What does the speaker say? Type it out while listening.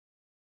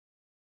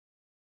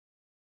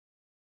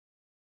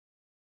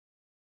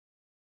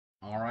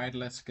Alright,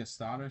 let's get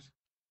started.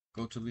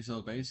 Go to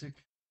Visual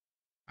Basic.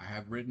 I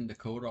have written the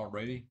code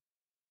already.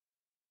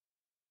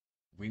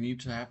 We need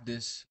to have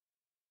this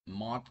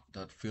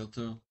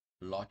mod.filter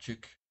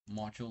logic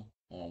module,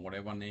 or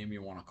whatever name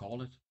you want to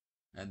call it.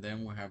 And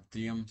then we have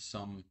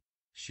some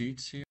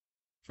sheets here.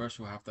 First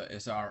we have the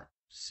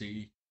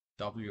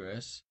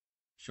SRCWS,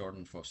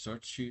 shortened for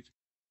search sheet,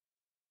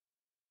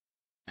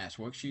 as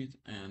worksheet,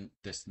 and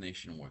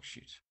destination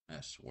worksheet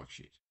as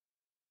worksheet.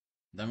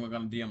 Then we're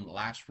going to DM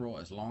last row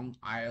as long,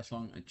 I as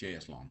long, and j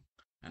as long,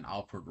 and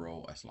output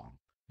row as long.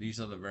 These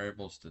are the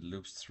variables that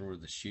loops through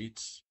the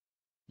sheets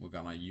we're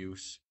going to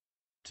use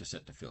to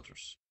set the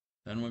filters.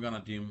 Then we're going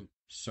to DM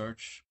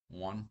search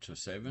 1 to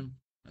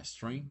 7 as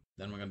string.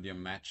 Then we're going to DM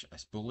match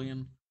as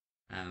boolean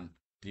and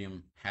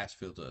DM has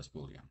filter as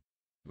boolean.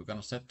 We're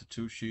going to set the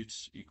two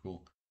sheets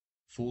equal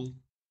full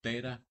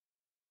data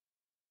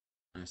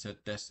and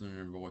set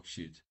destination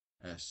worksheet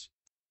as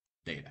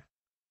data.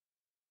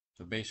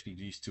 So basically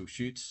these two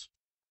sheets.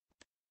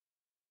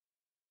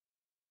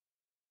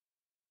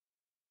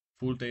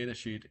 Full data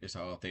sheet is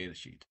our data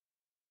sheet.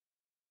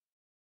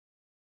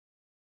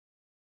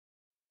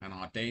 And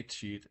our date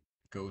sheet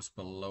goes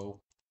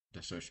below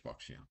the search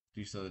box here.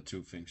 These are the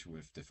two things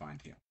we've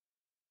defined here.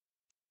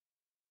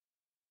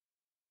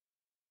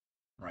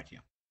 Right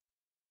here.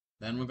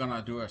 Then we're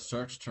gonna do a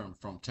search term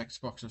from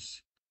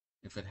TextBoxes.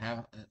 If it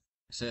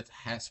set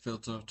has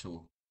filter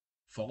to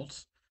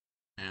false,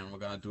 and we're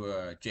gonna do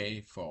a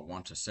J for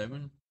 1 to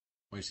 7,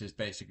 which is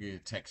basically a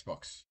text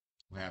box.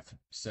 We have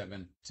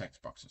 7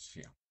 text boxes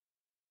here.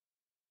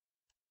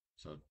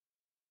 So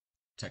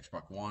text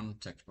box 1,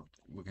 text box,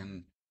 we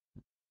can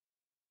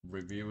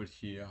review it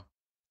here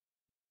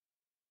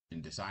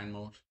in design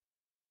mode.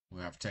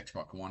 We have text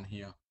box 1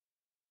 here,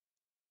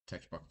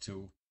 text box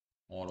 2,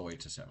 all the way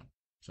to 7.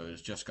 So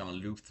it's just gonna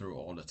loop through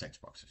all the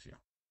text boxes here.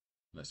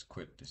 Let's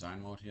quit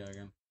design mode here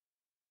again.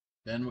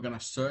 Then we're gonna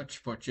search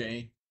for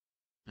J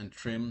and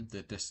trim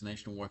the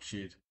destination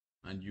worksheet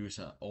and use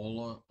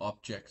all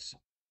objects,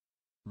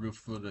 loop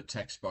through the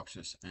text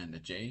boxes and the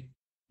J,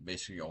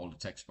 basically all the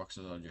text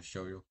boxes I'll just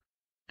show you.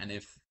 And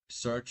if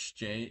search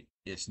J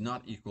is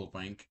not equal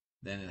blank,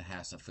 then it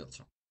has a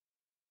filter.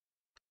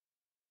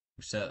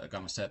 We're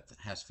gonna set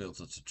has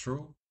filter to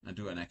true and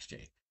do an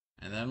XJ.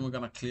 And then we're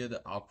gonna clear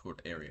the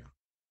output area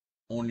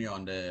only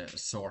on the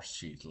source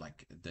sheet,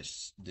 like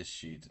this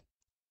sheet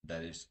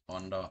that is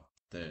under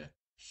the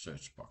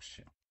search box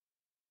here.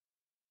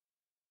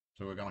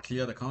 So we're gonna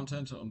clear the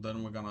content, and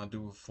then we're gonna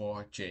do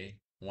for J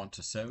 1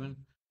 to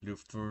 7, loop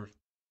through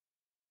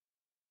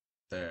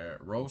the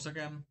rows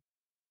again,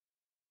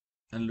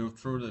 and loop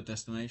through the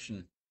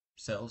destination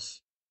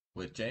cells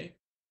with J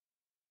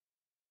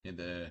in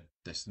the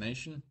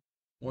destination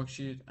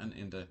worksheet and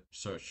in the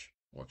search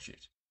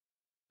worksheet.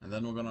 And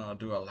then we're gonna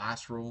do a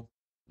last row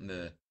in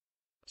the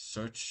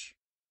search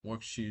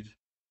worksheet.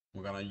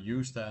 We're gonna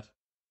use that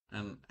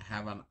and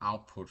have an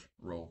output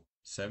row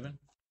 7.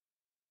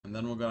 And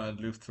then we're gonna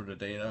loop through the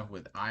data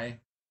with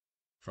I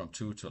from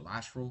 2 to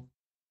last row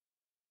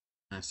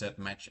and set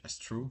match as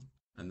true.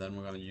 And then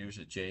we're gonna use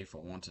a J for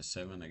 1 to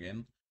 7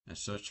 again and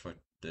search for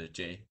the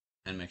J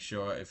and make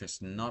sure if it's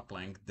not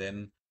blank,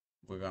 then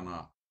we're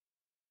gonna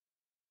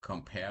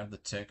compare the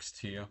text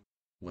here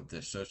with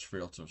the search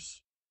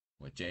filters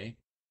with J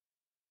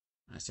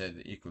and set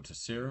it equal to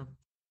 0.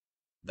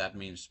 That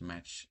means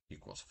match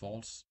equals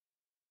false.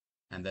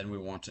 And then we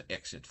want to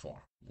exit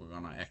for. We're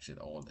gonna exit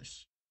all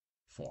this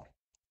for.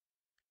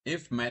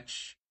 If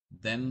match,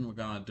 then we're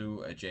gonna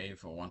do a J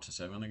for 1 to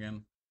 7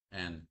 again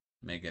and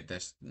make a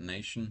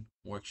destination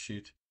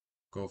worksheet,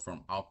 go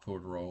from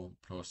output row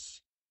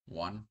plus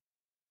 1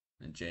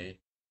 and J.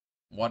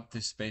 What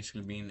this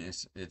basically means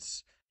is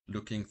it's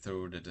looking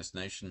through the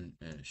destination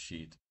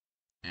sheet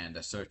and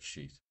the search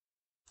sheet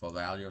for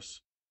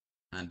values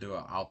and do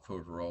an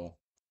output row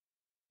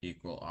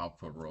equal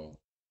output row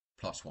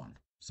plus 1.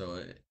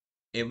 So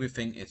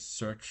everything it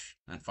search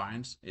and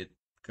finds, it's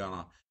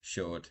gonna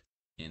show it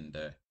in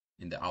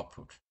the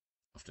output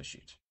of the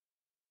sheet.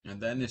 And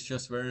then it's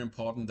just very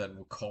important that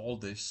we call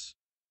this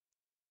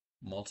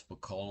multiple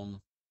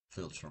column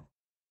filter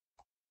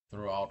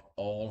throughout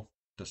all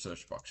the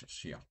search boxes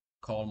here.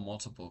 Call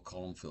multiple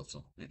column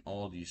filter in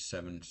all these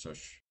 7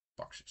 search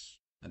boxes.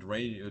 And the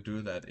way you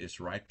do that is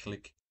right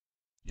click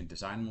in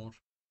design mode,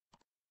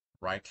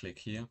 right click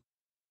here,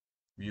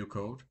 view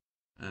code,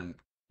 and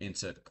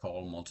insert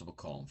call multiple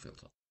column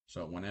filter.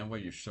 So whenever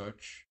you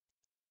search,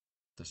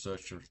 the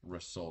search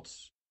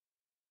results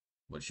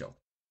will show.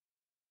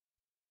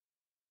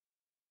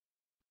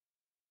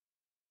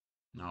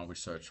 Now we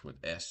search with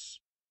S,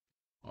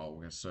 or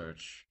we can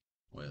search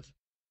with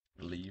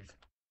leave.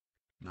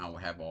 Now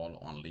we have all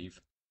on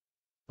leave,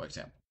 for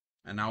example.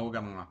 And now we're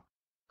gonna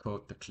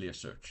code the clear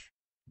search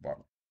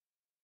button.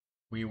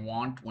 We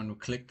want, when we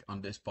click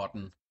on this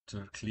button,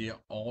 to clear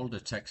all the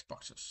text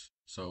boxes.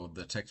 So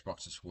the text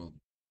boxes will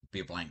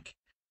be blank.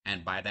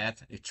 And by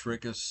that, it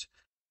triggers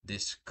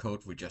this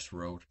code we just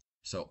wrote.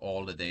 So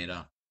all the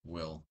data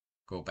will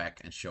go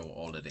back and show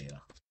all the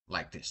data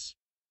like this.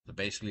 So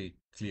basically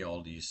clear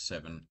all these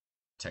 7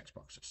 text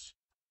boxes.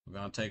 We're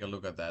going to take a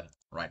look at that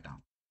right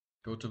now.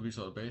 Go to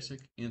Visual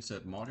Basic,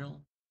 insert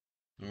module,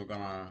 and we're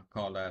going to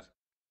call that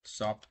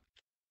sub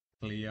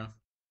clear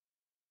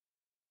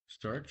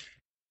search.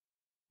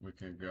 We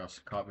can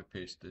just copy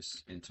paste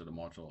this into the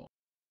module.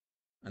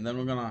 And then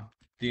we're going to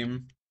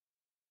dim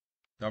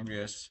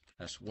WS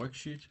as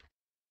worksheet.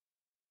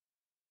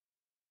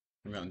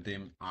 We're going to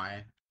dim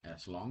I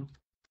as long.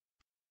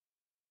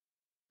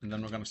 And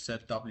then we're going to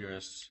set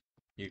WS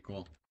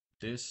equal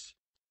this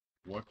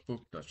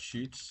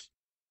workbook.sheets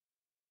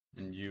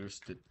and use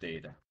the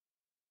data.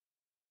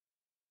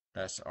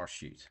 That's our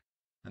sheet.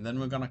 And then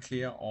we're going to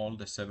clear all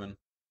the 7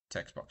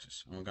 text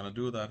boxes. And we're going to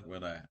do that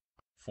with a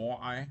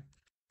for I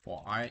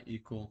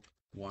equal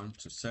 1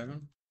 to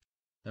 7.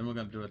 Then we're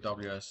going to do a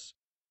WS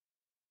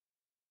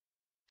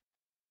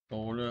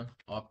folder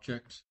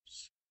object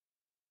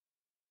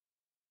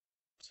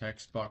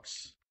text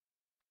box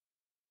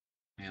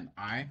and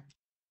I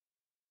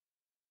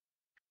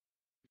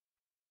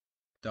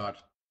dot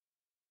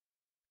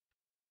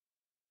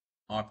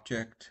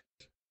object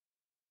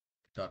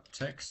dot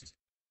text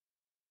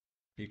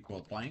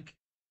equal blank.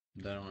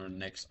 Then on the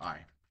next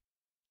I.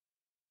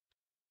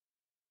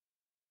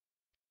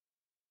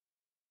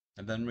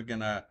 And then we're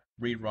gonna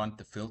rerun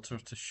the filter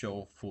to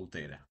show full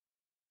data.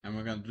 And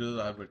we're gonna do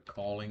that with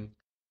calling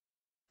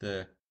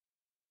the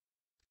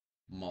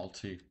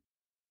multi-column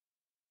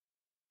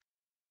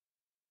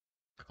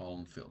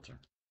filter.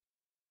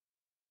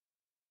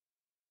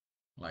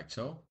 Like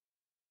so.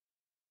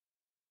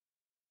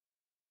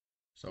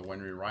 So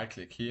when we right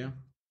click here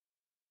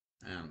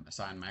and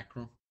assign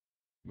macro,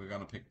 we're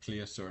gonna pick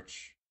clear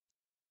search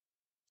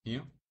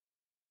here.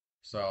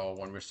 So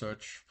when we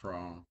search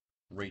from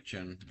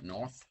region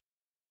north,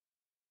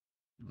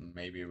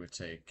 maybe we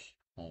take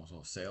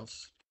also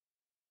sales,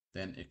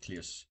 then it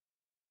clears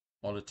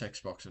all the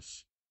text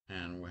boxes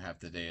and we have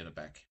the data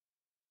back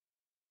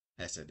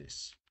as it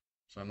is.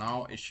 So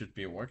now it should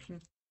be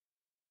working.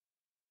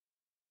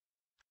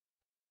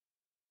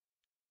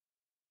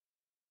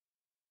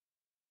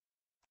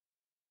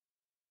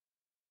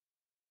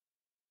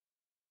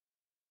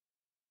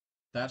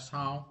 That's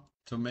how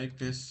to make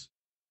this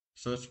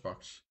search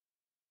box.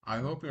 I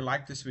hope you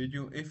like this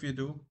video. If you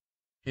do,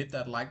 hit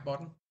that like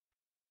button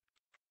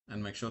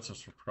and make sure to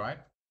subscribe.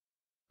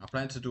 I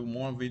plan to do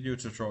more video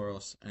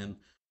tutorials, and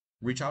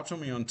reach out to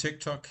me on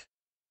TikTok.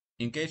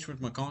 Engage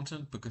with my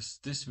content, because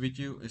this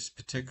video is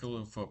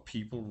particular for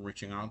people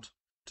reaching out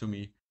to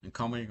me and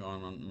commenting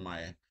on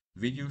my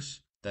videos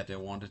that they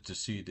wanted to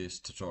see this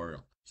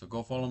tutorial. So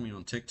go follow me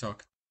on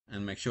TikTok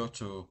and make sure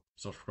to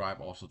subscribe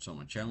also to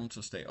my channel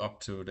to stay up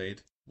to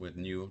date with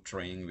new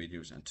training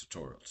videos and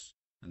tutorials.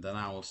 And then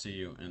I will see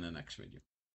you in the next video.